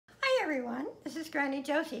everyone, this is Granny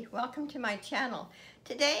Josie. Welcome to my channel.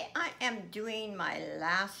 Today I am doing my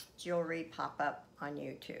last jewelry pop-up on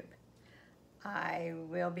YouTube. I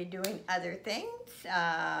will be doing other things,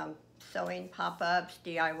 sewing pop-ups,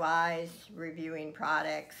 DIYs, reviewing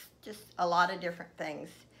products, just a lot of different things.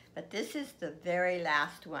 But this is the very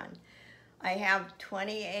last one. I have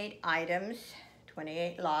 28 items,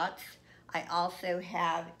 28 lots. I also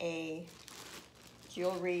have a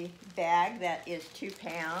jewelry bag that is 2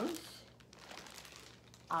 pounds.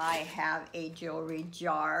 I have a jewelry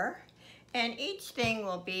jar, and each thing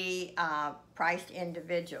will be priced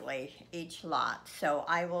individually, each lot. So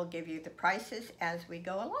I will give you the prices as we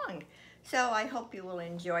go along. So I hope you will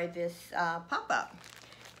enjoy this pop-up.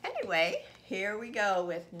 Anyway, here we go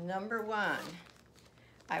with number one.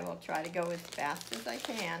 I will try to go as fast as I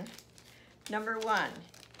can. Number one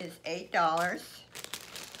is $8.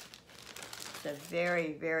 It's a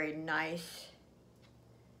very, very nice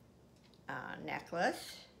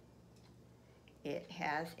necklace. It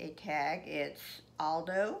has a tag. It's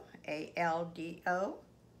Aldo, A-L-D-O.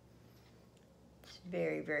 It's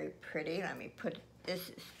very, very pretty. Let me put, this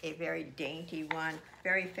is a very dainty one,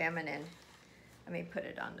 very feminine. Let me put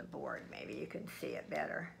it on the board. Maybe you can see it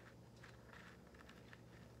better.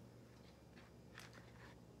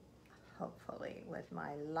 Hopefully with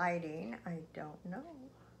my lighting, I don't know.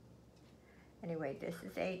 Anyway, this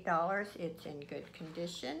is $8. It's in good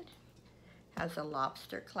condition. Has a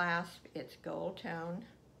lobster clasp. It's gold tone.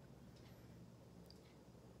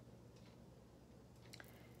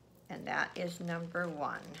 And that is number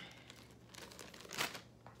one.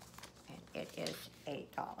 And it is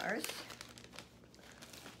 $8.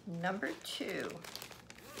 Number two.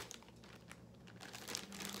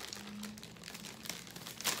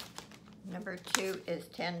 Number two is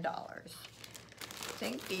 $10. I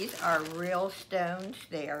think these are real stones.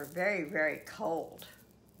 They are very, very cold.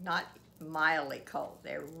 Not mildly cold.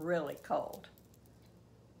 They're really cold.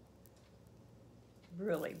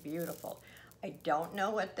 Really beautiful. I don't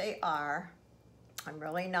know what they are. I'm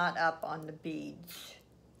really not up on the beads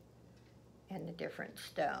and the different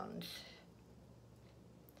stones.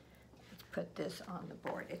 Let's put this on the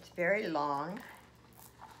board. It's very long.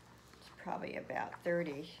 It's probably about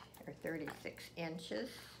 30 or 36 inches.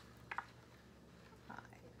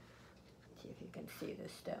 See if you can see the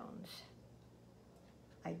stones.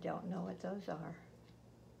 I don't know what those are,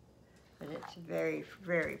 but it's very,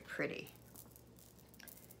 very pretty.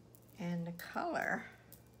 And the color,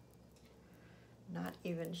 not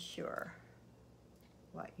even sure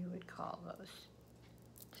what you would call those.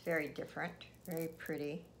 It's very different, very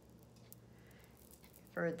pretty.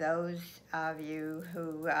 For those of you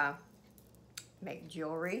who make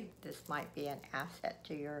jewelry, this might be an asset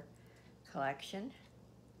to your collection.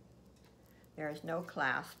 There is no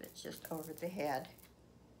clasp, it's just over the head.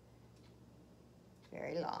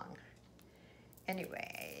 Very long.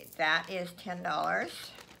 Anyway, that is $10.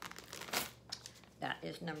 That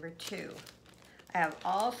is number two. I have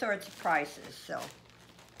all sorts of prices, so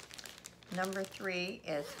number three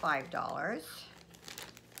is $5.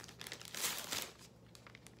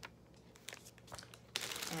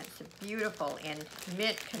 And it's a beautiful, in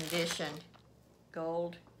mint condition,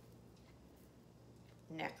 gold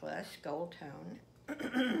necklace, gold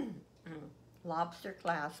tone, lobster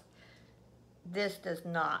clasp. This does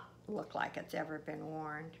not look like it's ever been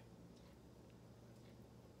worn.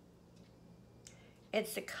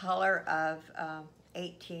 It's the color of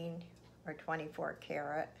 18 or 24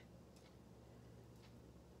 karat.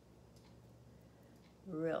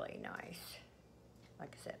 Really nice.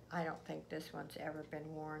 Like I said, I don't think this one's ever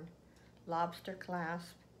been worn. Lobster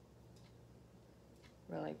clasp.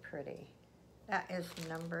 Really pretty. That is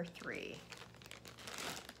number three.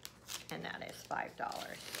 And that is $5.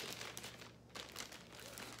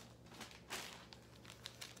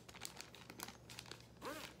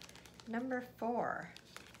 Number four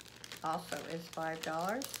also is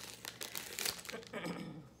 $5.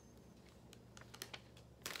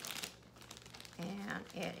 And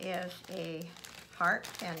it is a heart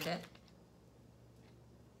pendant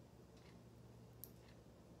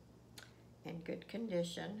in good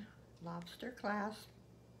condition, lobster clasp.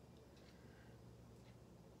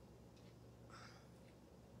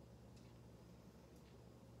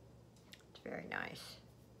 It's very nice.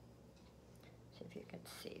 See if you can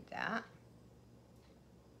see that.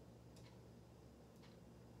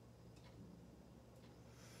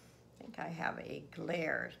 I think I have a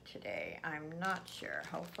glare today. I'm not sure.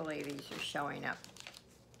 Hopefully these are showing up.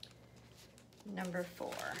 Number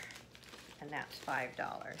four, and that's $5.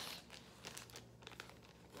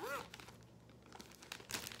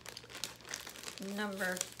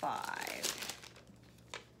 Number 5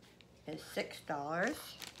 is $6.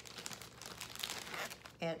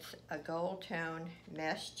 It's a gold tone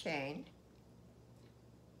mesh chain.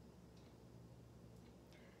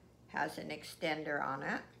 Has an extender on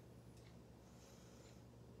it.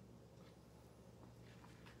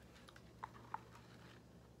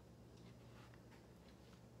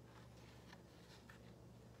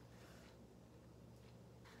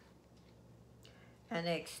 And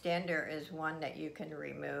the extender is one that you can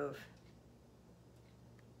remove.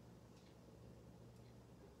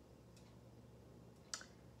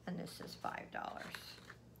 And this is $5.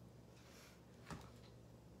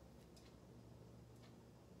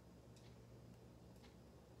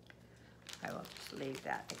 I will just leave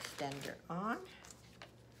that extender on.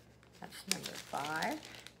 That's number 5.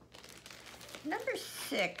 Number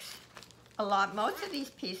 6, most of these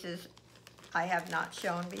pieces I have not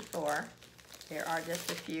shown before. There are just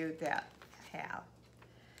a few that I have.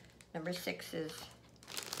 Number 6 is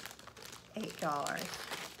 $8.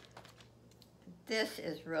 This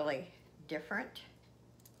is really different,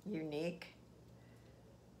 unique,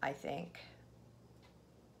 I think.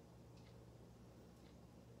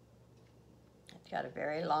 It's got a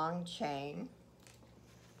very long chain.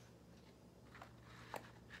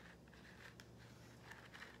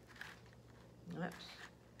 Oops.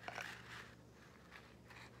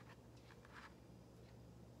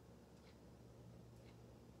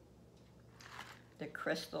 The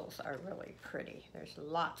crystals are really pretty. There's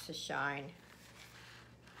lots of shine.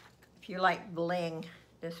 If you like bling,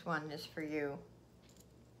 this one is for you.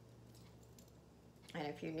 And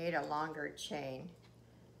if you need a longer chain,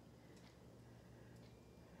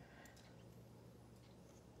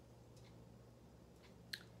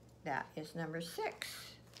 that is number 6.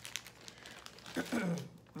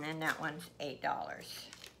 And that one's $8.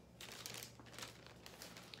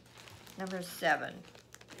 Number 7.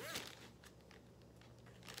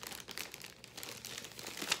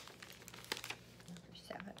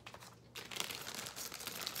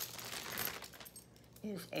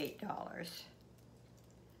 Is $8.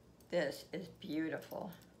 This is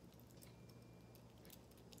beautiful.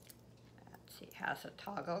 Let's see, it has a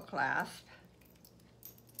toggle clasp.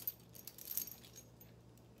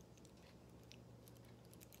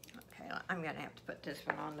 Okay, I'm gonna have to put this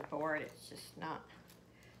one on the board. It's just not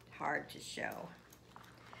hard to show.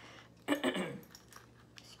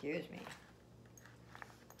 Excuse me.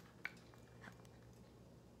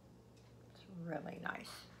 It's really nice.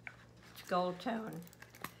 It's gold tone.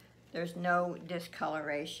 There's no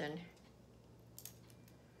discoloration.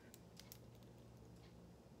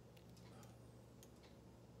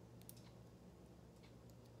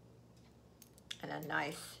 And a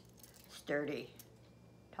nice, sturdy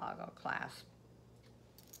toggle clasp.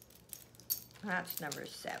 That's number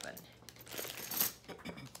 7.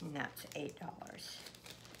 And that's $8.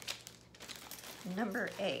 Number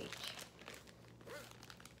 8.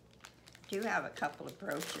 Do have a couple of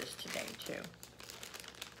brooches today too.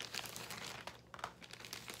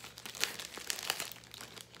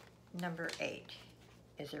 Number 8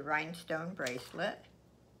 is a rhinestone bracelet,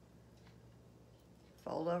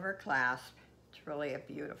 fold over clasp. It's really a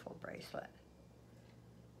beautiful bracelet.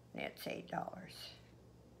 And it's $8.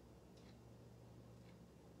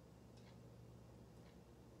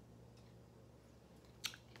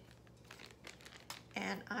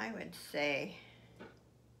 And I would say,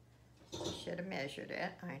 I should have measured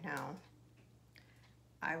it, I know.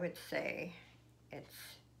 I would say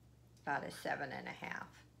it's about a 7.5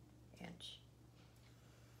 inch.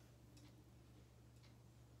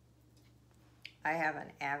 I have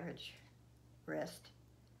an average wrist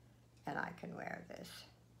and I can wear this.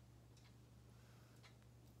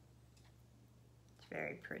 It's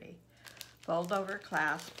very pretty. Fold over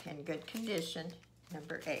clasp in good condition,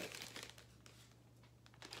 number 8.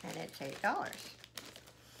 And it's $8.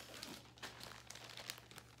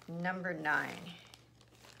 Number 9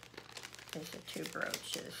 is the 2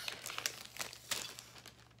 brooches.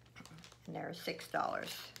 And they're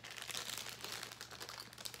 $6.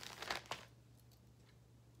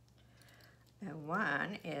 And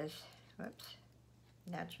one is, whoops,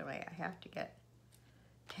 naturally I have to get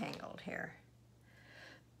tangled here.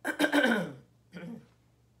 It's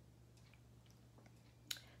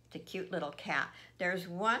a cute little cat. There's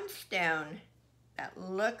one stone that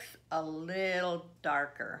looks a little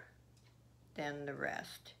darker than the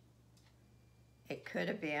rest. It could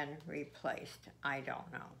have been replaced, I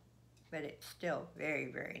don't know. But it's still very,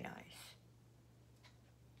 very nice.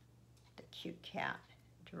 The cute cat,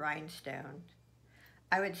 rhinestone.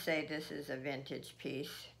 I would say this is a vintage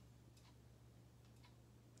piece.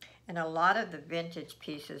 And a lot of the vintage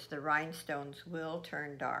pieces, the rhinestones will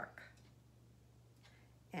turn dark.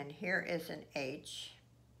 And here is an H.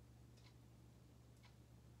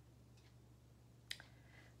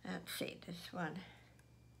 Let's see, this one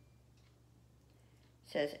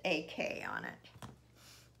says AK on it.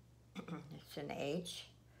 It's an H.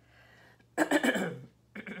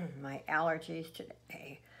 My allergies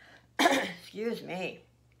today, excuse me,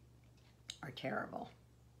 are terrible.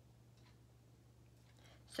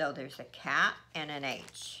 So there's a cat and an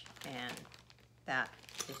H, and that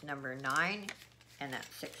is number 9, and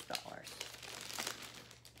that's $6.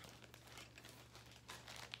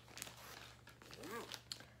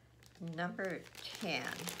 Number 10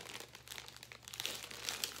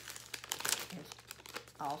 is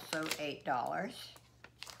also $8.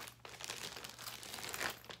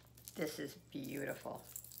 This is beautiful.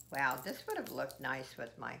 Wow, this would have looked nice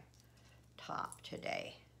with my top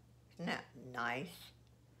today. Isn't that nice?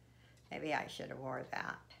 Maybe I should have wore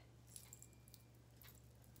that.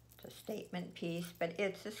 It's a statement piece, but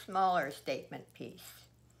it's a smaller statement piece.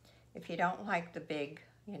 If you don't like the big,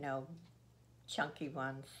 you know, chunky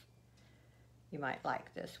ones, you might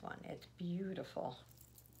like this one. It's beautiful.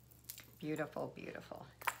 Beautiful, beautiful.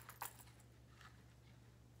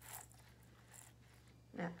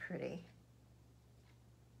 Isn't that pretty?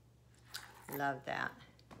 Love that.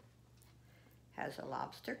 Has a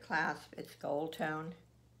lobster clasp. It's gold tone.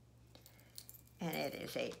 And it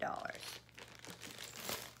is $8.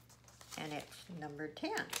 And it's number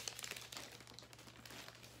 10.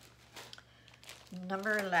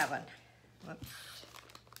 Number 11. Whoops.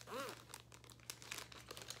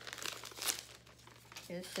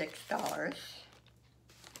 Is $6.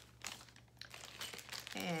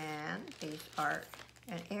 And these are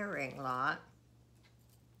an earring lot.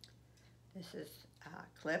 This is a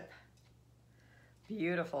clip.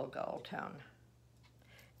 Beautiful gold tone.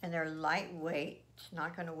 And they're lightweight. It's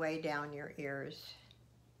not going to weigh down your ears.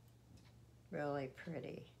 Really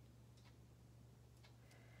pretty.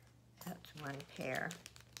 That's one pair.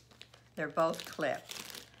 They're both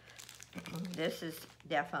clipped. This is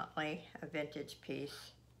definitely a vintage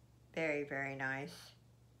piece. Very, very nice.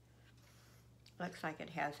 Looks like it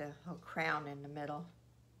has a crown in the middle.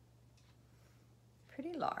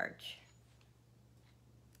 Pretty large.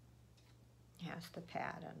 It has the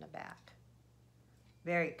pad on the back.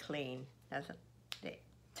 Very clean. They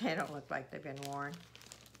don't look like they've been worn.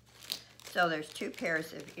 So there's 2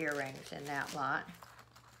 pairs of earrings in that lot.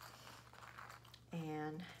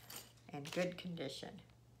 And in good condition.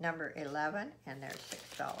 Number 11, and they're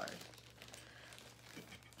 $6.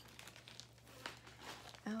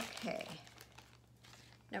 Okay.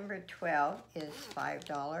 Number 12 is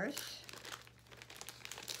 $5.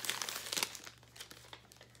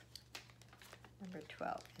 Number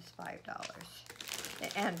 12 is $5.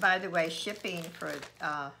 And by the way, shipping for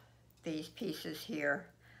these pieces here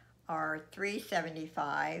are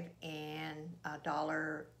 $3.75 and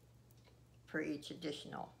 $1 for each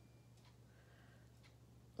additional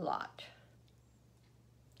lot.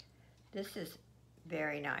 This is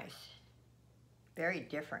very nice, very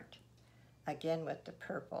different. Again with the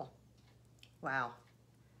purple. Wow.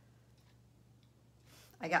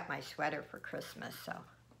 I got my sweater for Christmas, so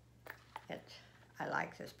I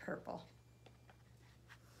like this purple.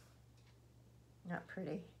 Not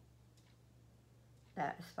pretty.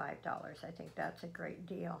 That is $5. I think that's a great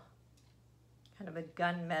deal. Kind of a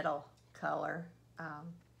gunmetal color.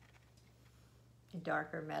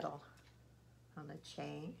 Darker metal on the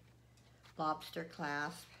chain. Lobster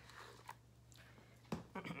clasp.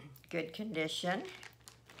 Good condition.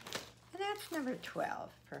 And that's number 12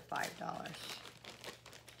 for $5.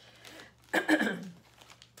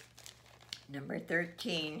 Number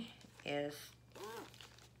 13 is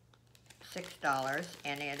 $6,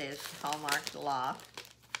 and it is Hallmark Loft.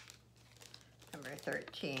 Number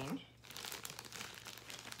 13.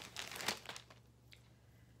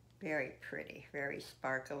 Very pretty, very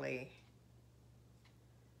sparkly,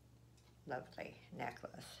 lovely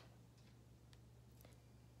necklace.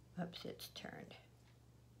 Oops, it's turned.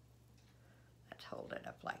 Let's hold it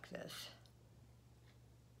up like this.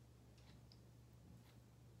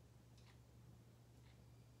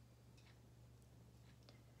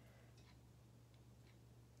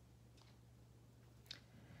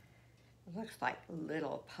 It looks like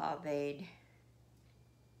little paved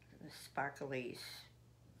sparklies.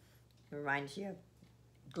 It reminds you of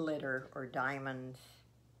glitter or diamonds.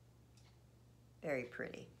 Very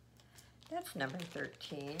pretty. That's number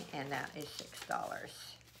 13, and that is $6.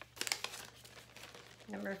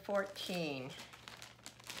 Number 14.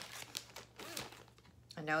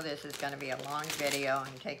 I know this is going to be a long video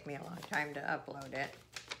and take me a long time to upload it.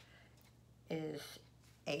 Is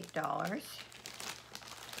 $8.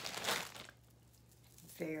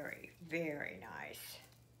 very, very nice.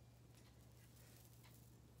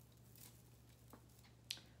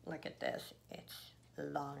 Look at this, it's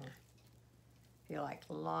long. If you like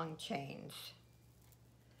long chains.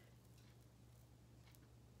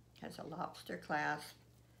 Has a lobster clasp,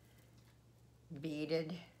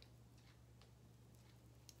 beaded.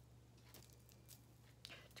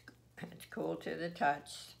 It's cool to the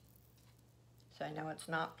touch, so I know it's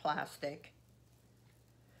not plastic.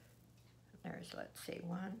 There's, let's see,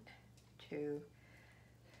 1, 2,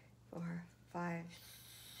 4, 5,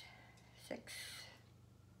 6,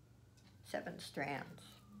 7 strands.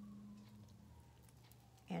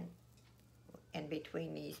 And in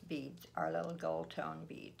between these beads are little gold tone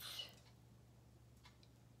beads.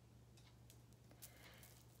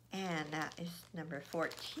 And that is number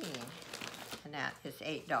 14, and that is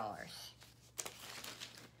 $8.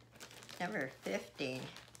 Number 15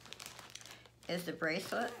 is the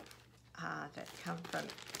bracelet that come from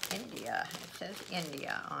India. It says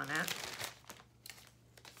India on it.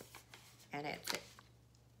 And it's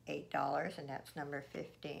 $8, and that's number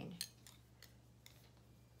 15.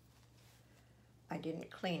 I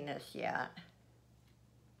didn't clean this yet,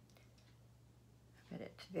 but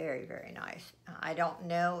it's very, very nice. I don't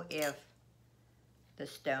know if the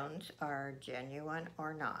stones are genuine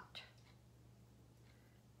or not,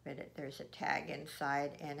 but there's a tag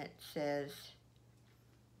inside and it says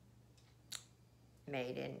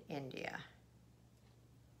made in India.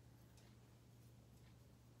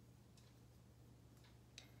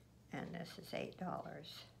 And this is $8.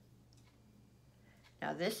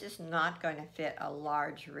 Now this is not going to fit a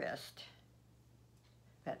large wrist,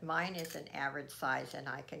 but mine is an average size and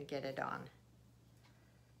I can get it on.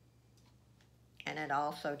 And it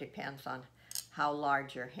also depends on how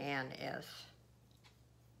large your hand is.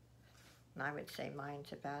 And I would say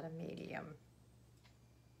mine's about a medium.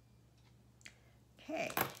 Okay,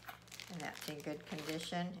 and that's in good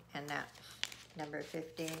condition, and that's number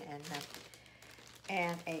 15,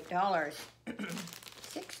 and $8.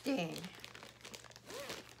 16.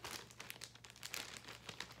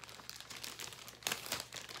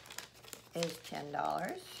 Is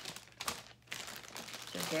 $10.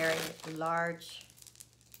 It's a very large,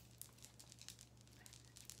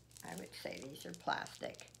 I would say these are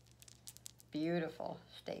plastic, beautiful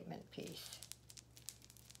statement piece.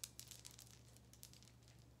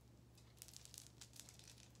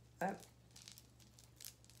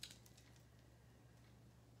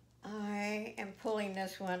 I am pulling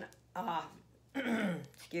this one off.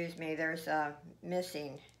 Excuse me, there's a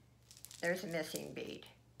missing bead.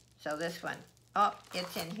 So this one, oh,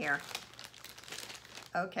 it's in here.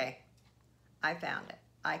 Okay, I found it.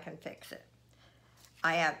 I can fix it.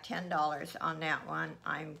 I have $10 on that one.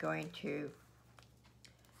 I'm going to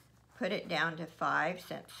put it down to 5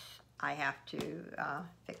 since I have to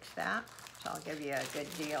fix that. So I'll give you a good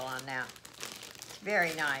deal on that. It's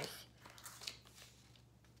very nice.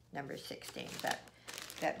 Number 16,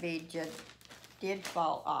 that bead just did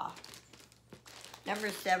fall off. Number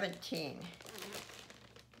 17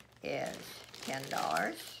 is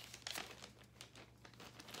 $10.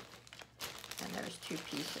 And there's 2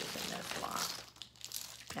 pieces in this lot.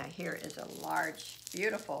 Now here is a large,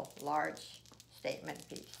 beautiful, large statement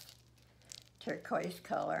piece. Turquoise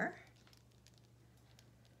color.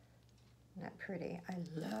 Isn't that pretty? I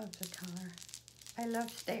love the color. I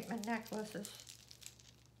love statement necklaces.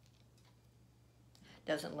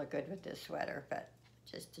 Doesn't look good with this sweater, but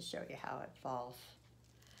just to show you how it falls.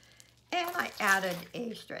 And I added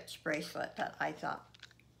a stretch bracelet that I thought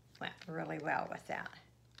went really well with that.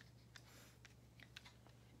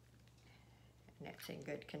 And it's in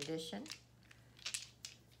good condition.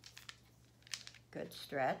 Good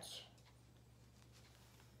stretch.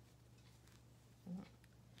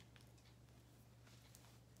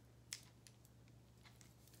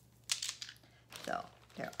 So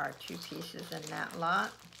there are 2 pieces in that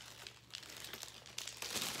lot.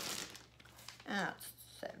 That's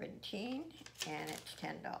 17 and it's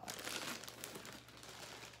 $10.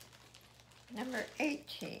 Number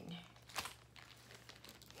 18,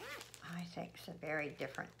 I think it's a very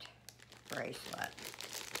different bracelet,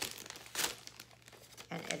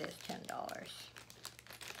 and it is $10.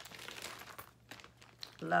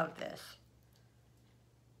 Love this.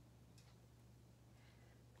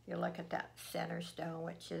 If you look at that center stone,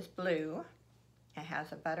 which is blue, it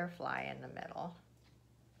has a butterfly in the middle.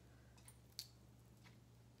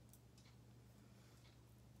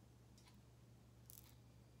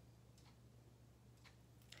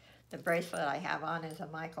 The bracelet I have on is a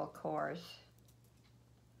Michael Kors.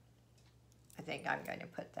 I think I'm going to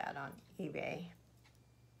put that on eBay.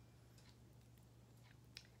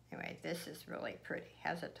 Anyway, this is really pretty.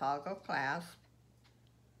 Has a toggle clasp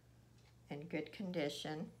in good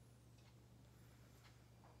condition.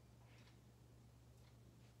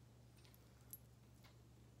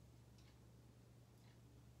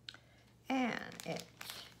 And it's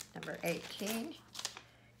number 18,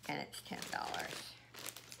 and it's $10.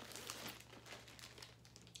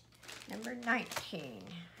 Number 19.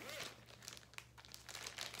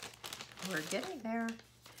 We're getting there.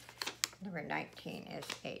 Number 19 is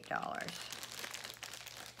 $8.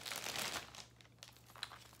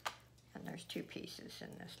 And there's 2 pieces in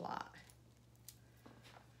this lot.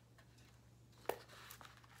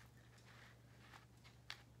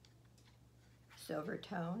 Silver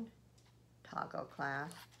tone, toggle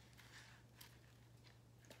clasp.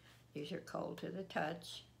 These are cold to the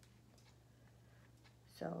touch,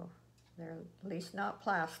 so they're at least not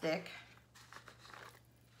plastic.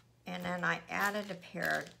 And then I added a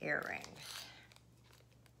pair of earrings.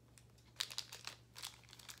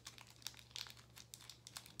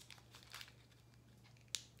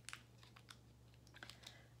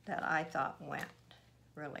 That I thought went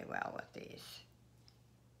really well with these.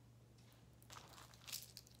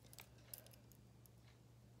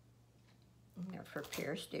 And they're for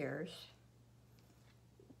pierced ears.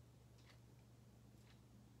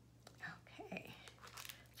 Okay,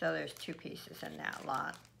 so there's 2 pieces in that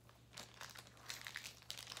lot.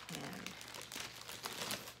 And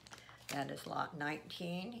that is lot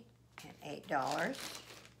 19 and $8.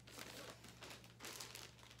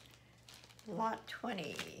 Lot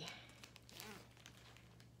 20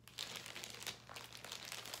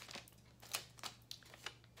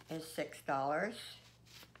 is $6.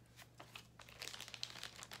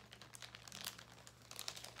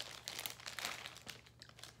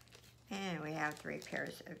 And we have 3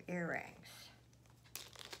 pairs of earrings.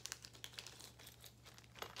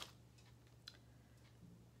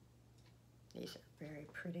 These are very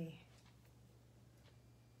pretty.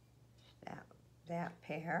 That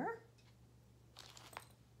pair.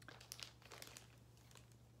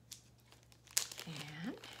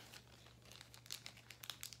 And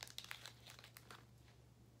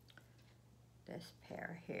this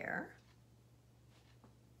pair here.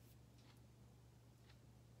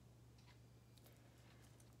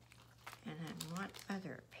 And then one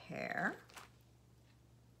other pair.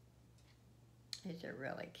 These are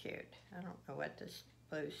really cute. I don't know what this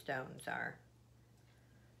blue stones are.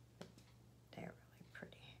 They're really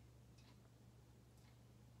pretty.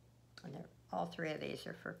 And all 3 of these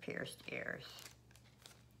are for pierced ears.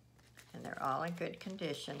 And they're all in good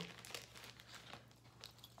condition.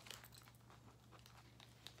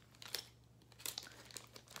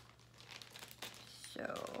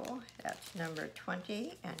 So that's number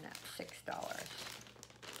 20, and that's $6.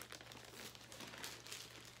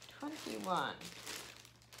 21.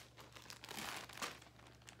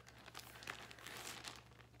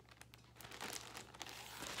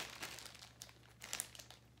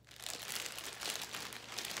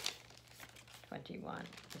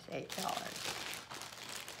 Is $8.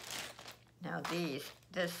 Now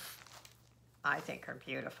this I think are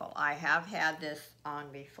beautiful. I have had this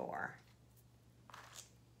on before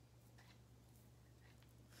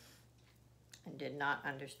and did not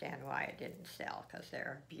understand why it didn't sell, because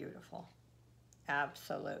they're beautiful.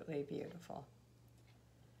 Absolutely beautiful.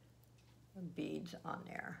 Beads on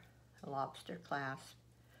there. A lobster clasp,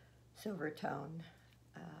 silver tone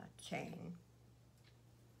chain.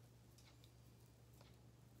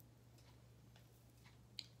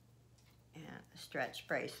 And a stretch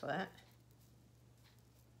bracelet.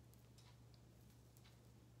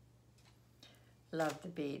 Love the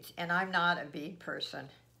beads. And I'm not a bead person,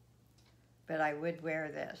 but I would wear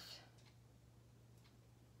this.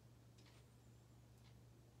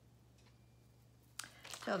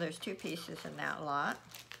 So there's 2 pieces in that lot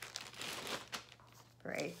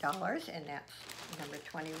for $8, and that's number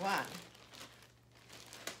 21.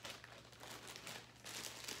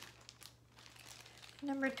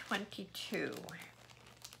 Number 22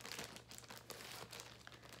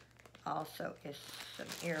 also is some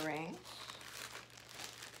earrings.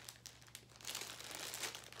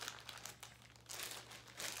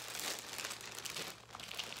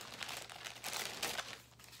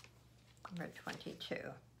 Number 22,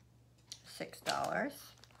 $6.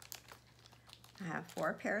 I have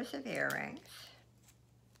 4 pairs of earrings.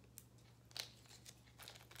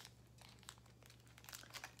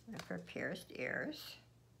 And for pierced ears.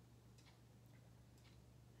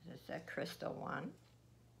 This is a crystal one.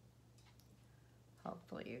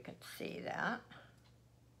 Hopefully you can see that.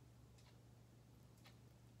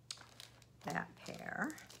 That pair.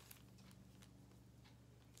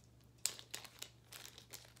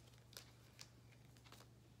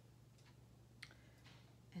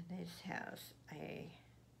 this has I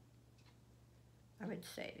would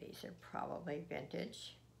say these are probably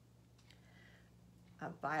vintage. A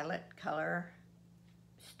violet color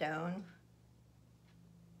stone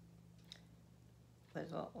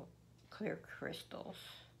with little clear crystals.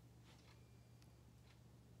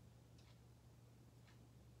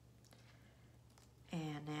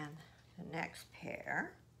 And then the next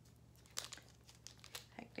pair,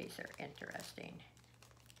 I think these are interesting.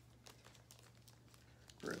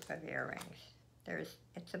 Group of earrings.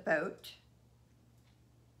 It's a boat,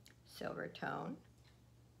 silver tone,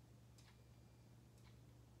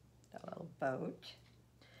 the little boat.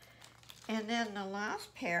 And then the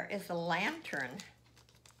last pair is a lantern.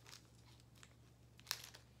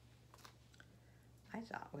 I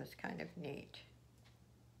thought was kind of neat.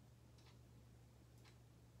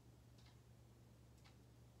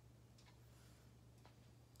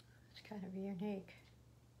 It's kind of unique.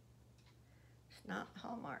 It's not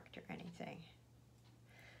hallmarked or anything,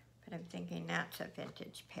 but I'm thinking that's a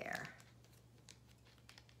vintage pair.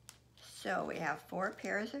 So we have 4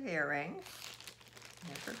 pairs of earrings.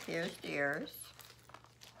 They're for pierced ears.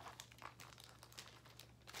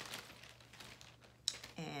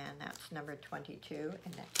 And that's number 22,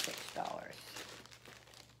 and that's $6.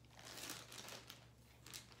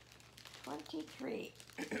 23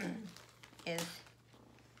 is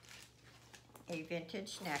a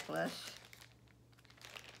vintage necklace.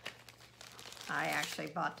 I actually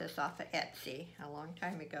bought this off of Etsy a long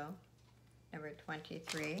time ago. Number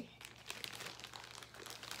 23.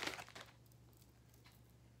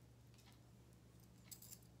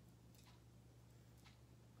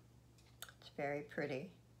 It's very pretty.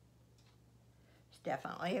 It's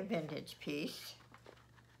definitely a vintage piece.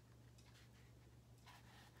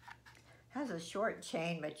 Has a short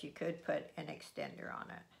chain, but you could put an extender on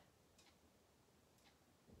it.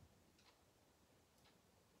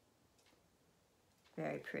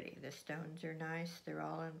 Very pretty. The stones are nice. They're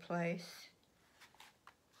all in place.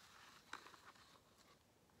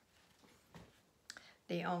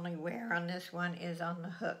 The only wear on this one is on the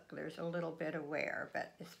hook. There's a little bit of wear,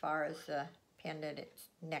 but as far as the pendant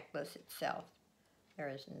necklace itself, there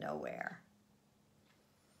is no wear.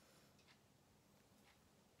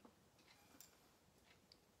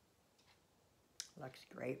 Looks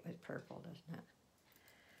great with purple, doesn't it?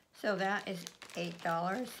 So that is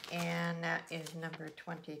 $8, and that is number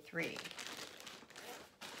 23.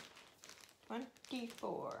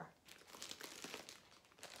 24.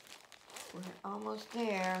 We're almost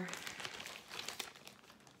there.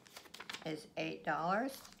 Is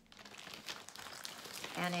 $8,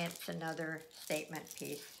 and it's another statement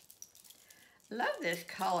piece. Love this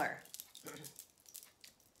color.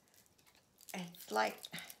 It's like,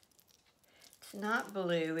 it's not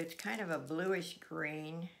blue, it's kind of a bluish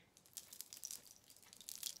green.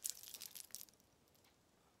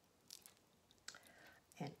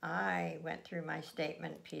 And I went through my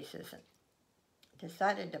statement pieces and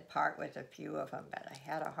decided to part with a few of them, but I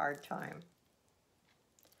had a hard time.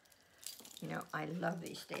 You know, I love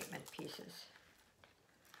these statement pieces.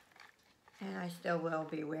 And I still will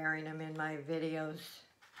be wearing them in my videos,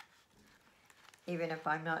 even if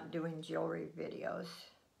I'm not doing jewelry videos.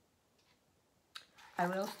 I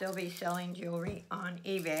will still be selling jewelry on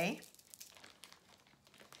eBay.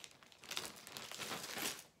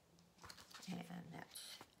 And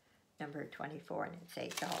that's number 24, and it's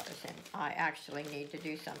 $8. And I actually need to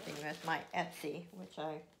do something with my Etsy, which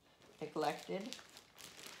I neglected.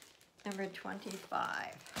 Number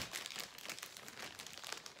 25.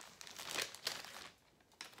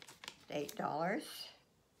 $8.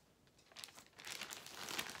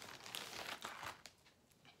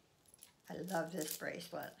 I love this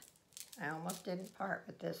bracelet. I almost didn't part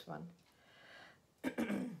with this one.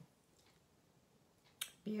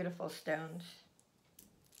 Beautiful stones.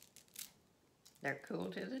 They're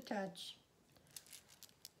cool to the touch.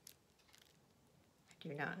 I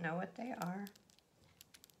do not know what they are.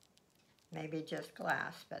 Maybe just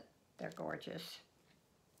glass, but they're gorgeous.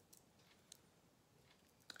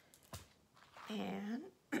 And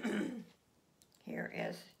here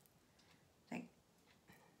is,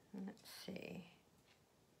 let's see.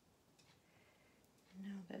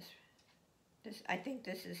 No, this, I think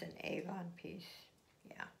this is an Avon piece.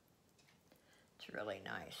 Yeah, it's really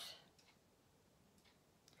nice.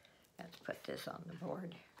 Let's put this on the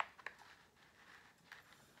board.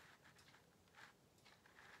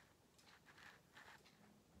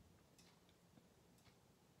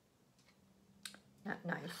 Not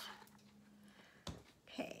nice.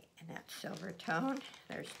 Okay, and that's silver tone.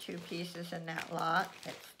 There's 2 pieces in that lot.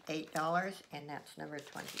 It's $8, and that's number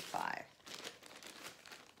 25.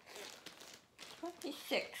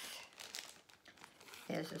 26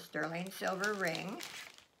 is a sterling silver ring.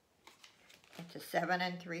 It's a 7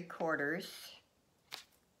 3/4.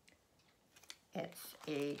 It's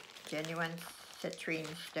a genuine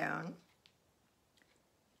citrine stone,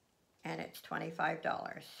 and it's $25.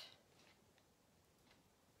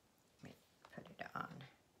 Let me put it on.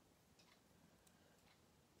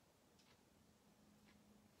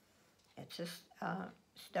 It's just,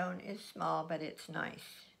 stone is small, but it's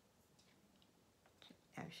nice. It's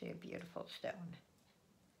actually a beautiful stone.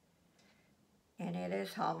 And it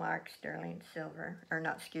is Hallmark sterling silver, or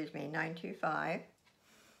not, excuse me, 925.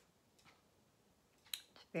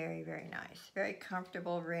 It's very, very nice. Very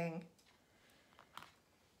comfortable ring.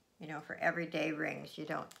 You know, for everyday rings,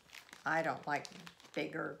 I don't like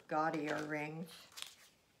bigger, gaudier rings.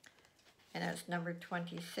 And it's number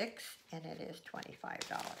 26, and it is $25.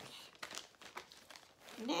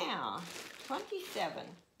 Now, 27.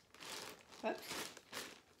 Whoops.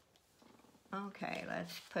 Okay,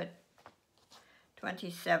 let's put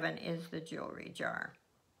 27 is the jewelry jar.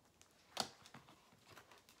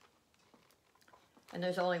 And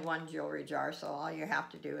there's only one jewelry jar, so all you have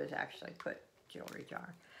to do is actually put jewelry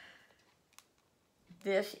jar.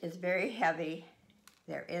 This is very heavy.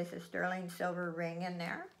 There is a sterling silver ring in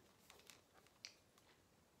there.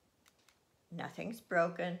 Nothing's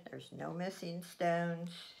broken. There's no missing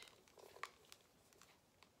stones.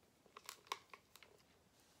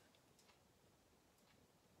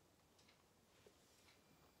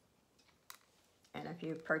 And if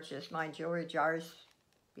you've purchased my jewelry jars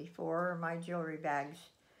before, or my jewelry bags,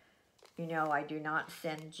 you know I do not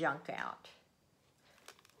send junk out.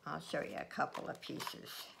 I'll show you a couple of pieces.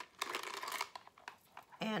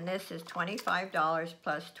 And this is $25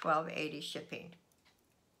 plus $12.80 shipping.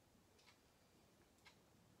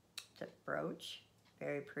 It's a brooch,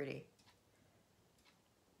 very pretty.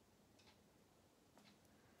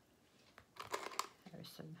 There's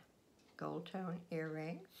some gold tone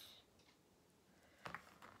earrings.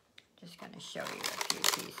 Just going to show you a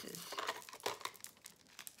few pieces.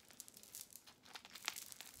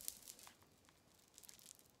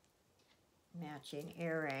 Matching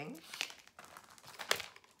earrings.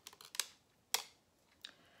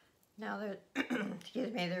 Now,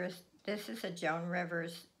 excuse me, this is a Joan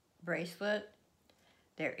Rivers bracelet.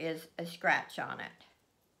 There is a scratch on it.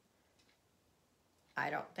 I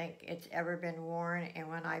don't think it's ever been worn, and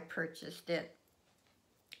when I purchased it,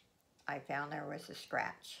 I found there was a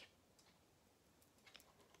scratch.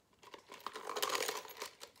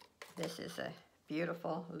 This is a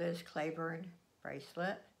beautiful Liz Claiborne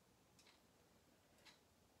bracelet.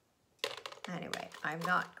 Anyway, I'm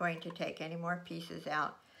not going to take any more pieces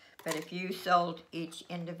out, but if you sold each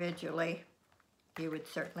individually, you would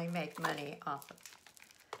certainly make money off of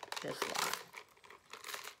this lot.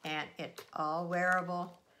 And it's all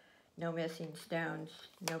wearable, no missing stones,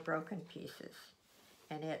 no broken pieces.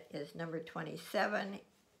 And it is number 27,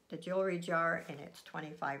 the jewelry jar, and it's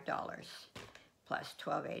 $25 plus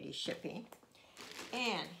 $12.80 shipping.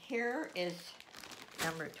 And here is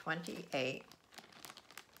number 28.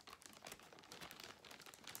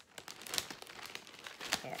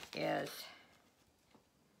 It is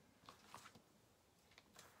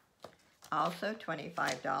also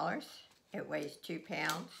 $25. It weighs 2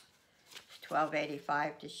 pounds. It's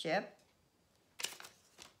 $12.85 to ship.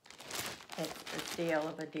 It's a steal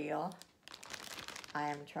of a deal. I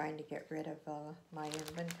am trying to get rid of my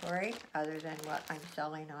inventory other than what I'm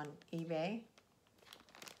selling on eBay.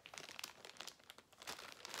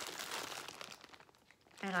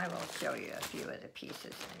 And I will show you a few of the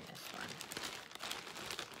pieces in this one.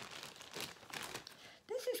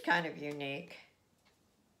 This is kind of unique.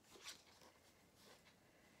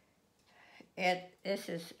 This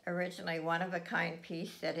is originally one-of-a-kind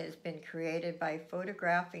piece that has been created by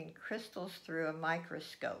photographing crystals through a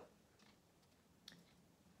microscope.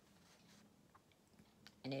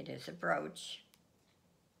 And it is a brooch.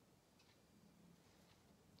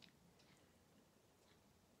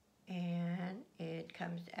 And it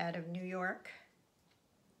comes out of New York.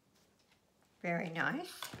 Very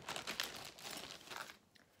nice.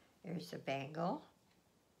 There's a bangle.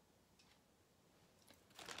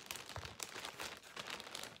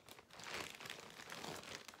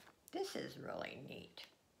 This is really neat.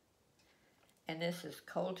 And this is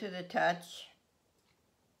cold to the touch.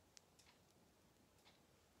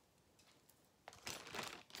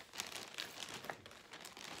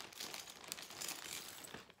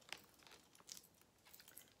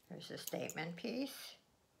 There's a statement piece.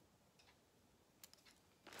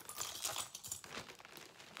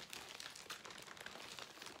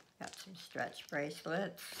 Got some stretch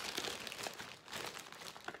bracelets.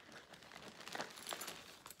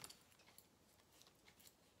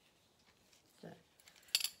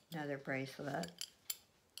 another bracelet.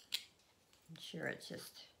 I'm sure it's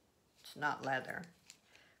not leather,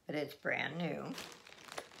 but it's brand new.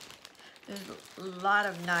 There's a lot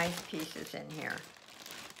of nice pieces in here.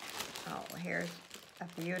 Oh, here's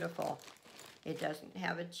a beautiful, it doesn't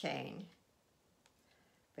have a chain,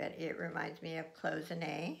 but it reminds me of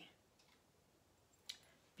cloisonne.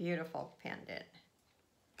 Beautiful pendant.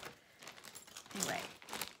 Anyway,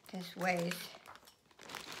 this weighs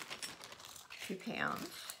 2 pounds.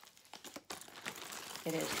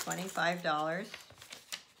 It is $25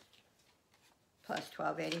 plus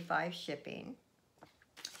 $12.85 shipping.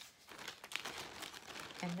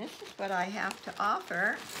 And this is what I have to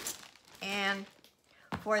offer. And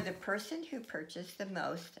for the person who purchased the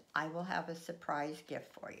most, I will have a surprise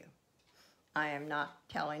gift for you. I am not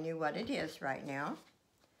telling you what it is right now,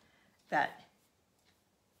 but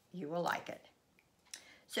you will like it.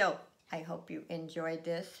 So I hope you enjoyed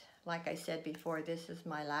this. Like I said before, this is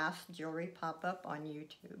my last jewelry pop-up on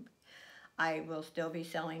YouTube. I will still be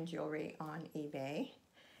selling jewelry on eBay.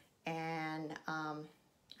 And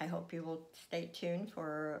I hope you will stay tuned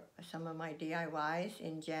for some of my DIYs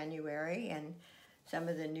in January and some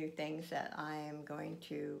of the new things that I am going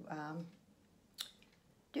to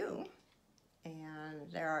do. And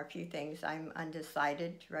there are a few things I'm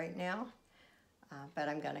undecided right now, but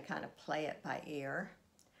I'm going to kind of play it by ear.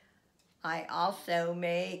 I also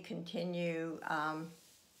may continue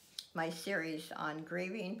my series on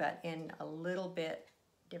grieving, but in a little bit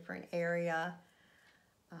different area.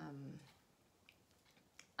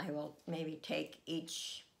 I will maybe take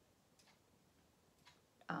each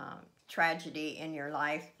tragedy in your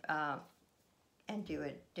life and do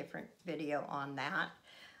a different video on that.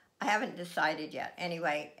 I haven't decided yet.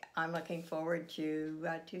 Anyway, I'm looking forward to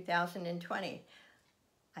 2020.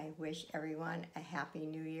 I wish everyone a happy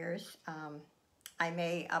New Year's. I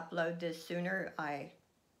may upload this sooner. I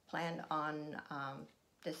planned on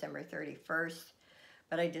December 31st,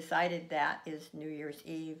 but I decided that is New Year's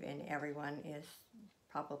Eve and everyone is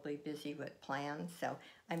probably busy with plans. So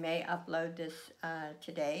I may upload this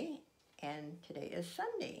today, and today is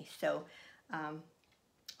Sunday. So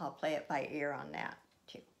I'll play it by ear on that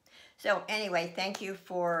too. So anyway, thank you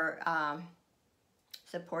for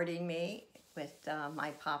supporting me with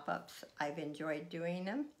my pop-ups. I've enjoyed doing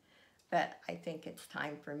them, but I think it's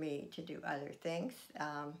time for me to do other things.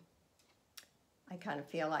 I kind of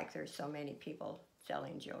feel like there's so many people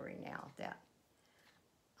selling jewelry now that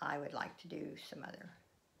I would like to do some other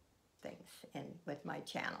things with my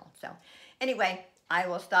channel. So anyway, I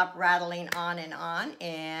will stop rattling on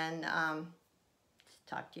and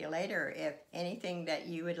talk to you later. If anything that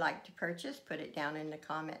you would like to purchase, put it down in the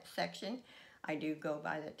comment section. I do go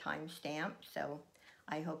by the timestamp, so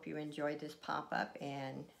I hope you enjoyed this pop-up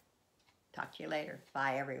and talk to you later.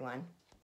 Bye, everyone.